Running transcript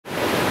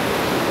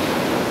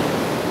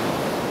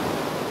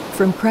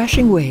From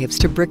crashing waves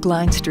to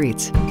brick-lined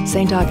streets,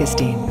 St.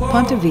 Augustine,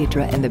 Ponte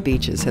Vedra and the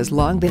beaches has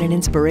long been an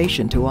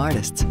inspiration to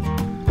artists.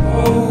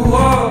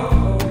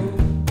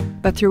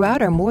 But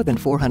throughout our more than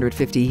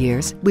 450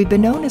 years, we've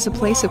been known as a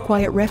place of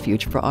quiet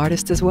refuge for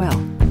artists as well.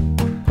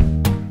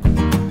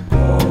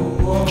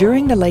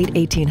 During the late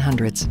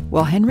 1800s,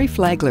 while Henry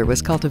Flagler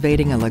was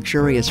cultivating a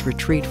luxurious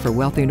retreat for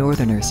wealthy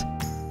Northerners,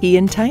 he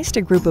enticed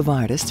a group of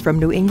artists from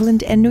New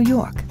England and New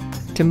York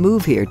to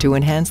move here to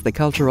enhance the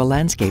cultural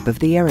landscape of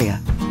the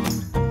area.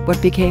 What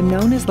became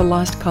known as the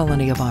Lost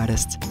Colony of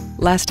Artists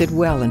lasted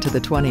well into the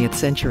 20th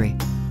century,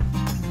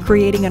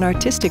 creating an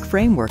artistic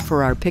framework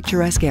for our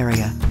picturesque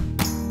area.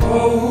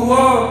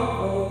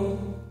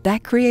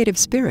 That creative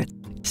spirit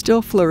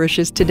still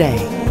flourishes today.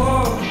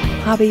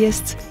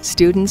 Hobbyists,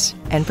 students,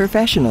 and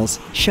professionals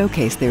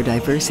showcase their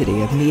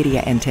diversity of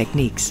media and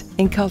techniques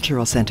in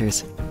cultural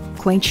centers,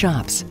 quaint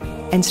shops,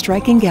 and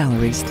striking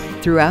galleries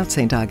throughout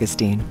St.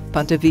 Augustine,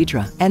 Ponte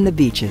Vedra, and the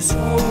beaches.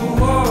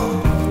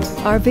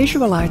 Our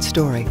visual art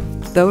story,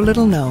 though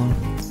little known,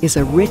 is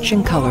a rich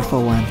and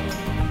colorful one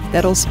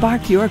that'll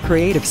spark your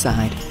creative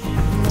side.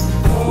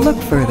 Look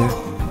further,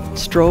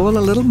 stroll a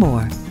little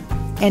more,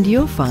 and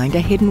you'll find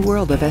a hidden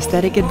world of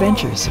aesthetic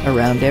adventures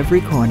around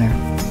every corner.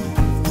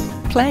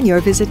 Plan your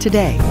visit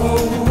today.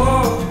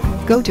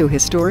 Go to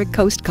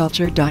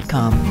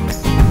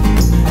historiccoastculture.com.